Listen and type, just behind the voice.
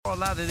Oh,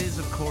 lad, it is,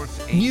 of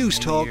course, News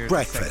Talk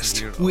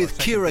Breakfast with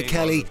Ciara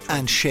Kelly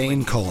and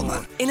Shane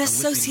Coleman. In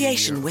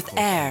association with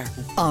AIR.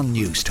 On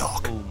News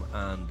Talk. Home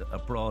and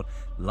abroad.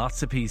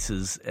 Lots of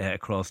pieces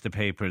across the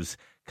papers,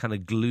 kind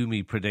of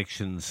gloomy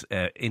predictions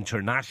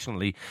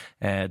internationally.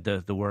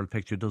 The world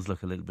picture does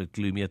look a little bit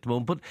gloomy at the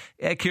moment.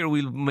 But Ciara,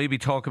 we'll maybe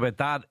talk about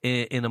that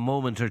in a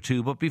moment or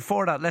two. But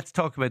before that, let's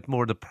talk about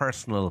more the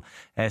personal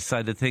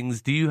side of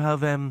things. Do you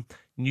have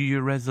New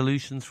Year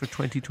resolutions for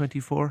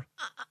 2024?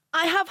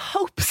 I have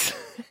hopes.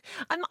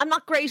 I'm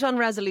not great on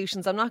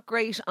resolutions. I'm not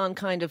great on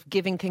kind of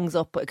giving things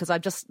up because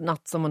I'm just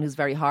not someone who's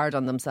very hard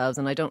on themselves,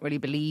 and I don't really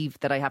believe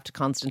that I have to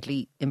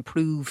constantly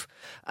improve.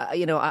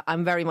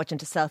 I'm very much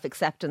into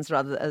self-acceptance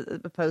rather as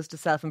opposed to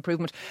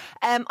self-improvement.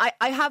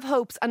 I have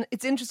hopes, and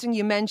it's interesting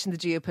you mentioned the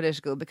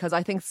geopolitical, because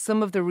I think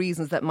some of the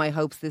reasons that my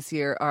hopes this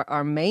year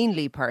are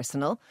mainly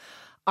personal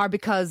are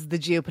because the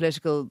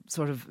geopolitical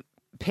sort of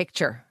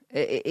picture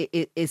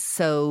is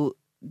so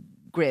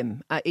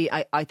grim.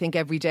 I think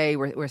every day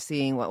we're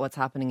seeing what's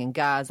happening in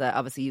Gaza.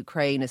 Obviously,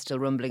 Ukraine is still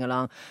rumbling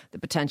along. The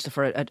potential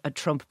for a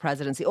Trump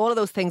presidency. All of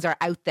those things are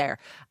out there.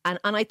 And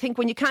I think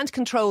when you can't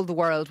control the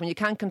world, when you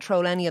can't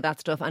control any of that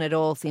stuff, and it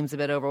all seems a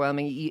bit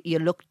overwhelming, you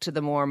look to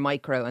the more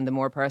micro and the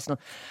more personal.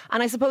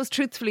 And I suppose,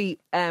 truthfully,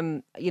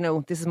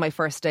 this is my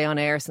first day on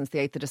air since the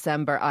 8th of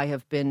December. I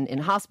have been in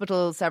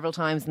hospital several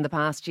times in the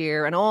past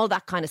year, and all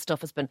that kind of stuff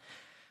has been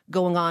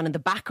going on in the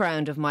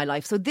background of my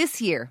life. So this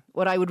year,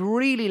 what I would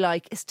really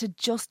like is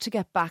to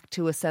get back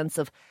to a sense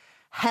of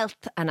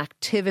health and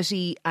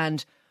activity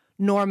and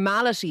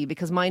normality,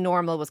 because my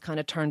normal was kind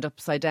of turned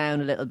upside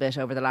down a little bit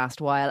over the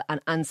last while.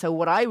 And so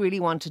what I really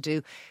want to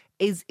do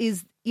is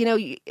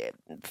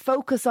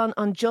focus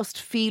on just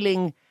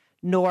feeling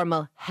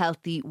normal,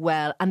 healthy,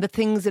 well, and the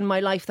things in my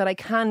life that I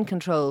can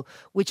control,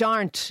 which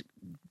aren't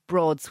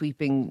broad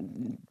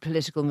sweeping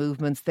political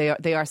movements.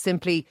 They are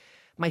simply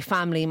my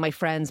family, my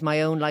friends,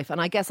 my own life. And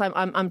I guess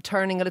I'm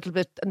turning a little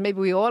bit, and maybe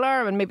we all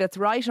are, and maybe that's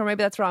right or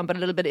maybe that's wrong, but a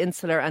little bit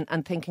insular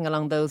and thinking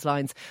along those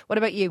lines. What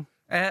about you?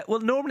 Well,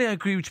 normally I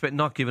agree with you about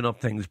not giving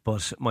up things,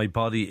 but my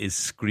body is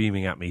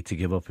screaming at me to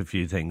give up a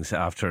few things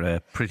after a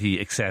pretty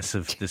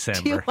excessive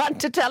December. Do you want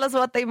to tell us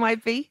what they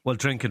might be? Well,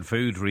 drinking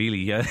food, really,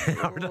 yeah.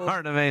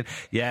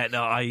 Yeah,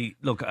 no,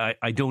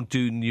 I don't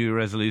do New Year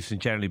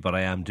resolutions generally, but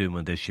I am doing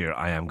one this year.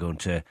 I am going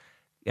to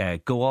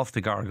go off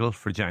the gargle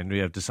for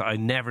January. I've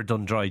never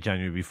done dry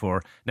January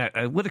before. Now,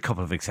 with a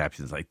couple of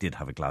exceptions, I did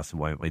have a glass of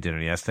wine at my dinner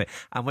yesterday,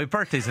 and my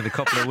birthday's in a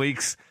couple of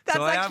weeks. That's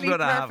so I am going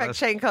to have it. Perfect,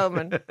 Shane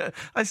Coleman.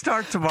 I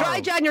start tomorrow.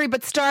 Dry January,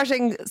 but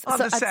starting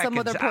at some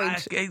other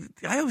point.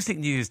 I always think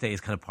New Year's Day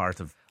is kind of part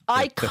of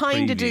I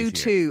kind of do year.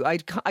 too.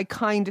 I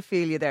kind of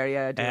feel you there,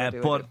 yeah. I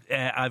do.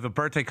 I have a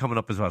birthday coming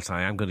up as well, so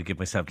I am going to give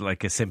myself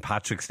like a St.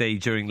 Patrick's Day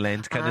during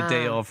Lent kind of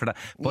day off for that.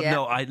 But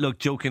no,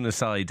 joking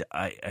aside,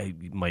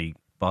 my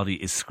body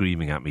is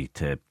screaming at me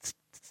to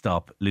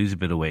stop, lose a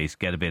bit of weight,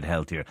 get a bit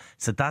healthier.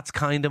 So that's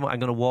kind of, I'm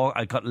going to walk.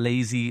 I got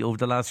lazy over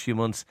the last few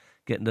months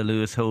getting the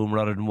Lewis home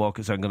rather than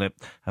walking, so I'm going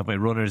to have my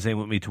runners in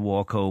with me to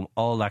walk home,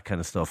 all that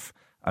kind of stuff.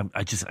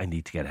 I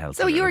need to get healthy.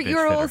 So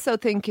you're also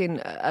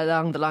thinking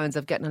along the lines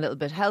of getting a little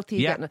bit healthy.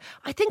 Yeah.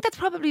 I think that's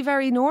probably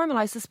very normal.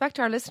 I suspect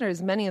our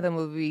listeners, many of them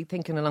will be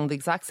thinking along the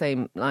exact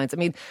same lines. I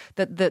mean,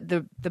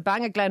 the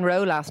bang at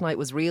Glenroe last night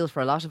was real for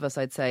a lot of us,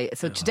 I'd say.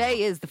 So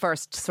today is the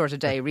first sort of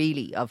day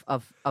really of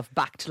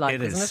back to life,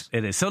 isn't it?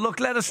 It is. So look,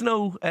 let us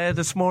know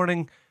this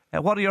morning.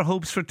 What are your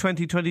hopes for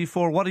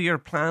 2024? What are your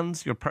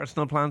plans, your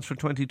personal plans for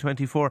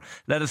 2024?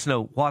 Let us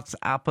know.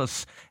 WhatsApp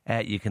us.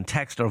 You can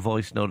text or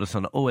voice note us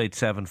on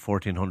 087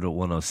 1400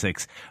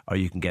 106, or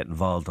you can get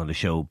involved on the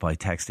show by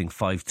texting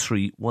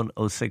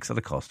 53106 at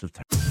a cost of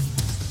 10.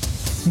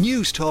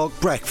 News Talk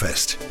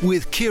Breakfast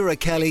with Ciara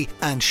Kelly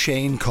and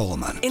Shane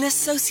Coleman. In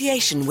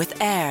association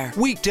with AIR.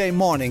 Weekday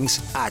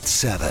mornings at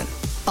 7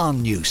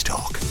 on News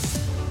Talk.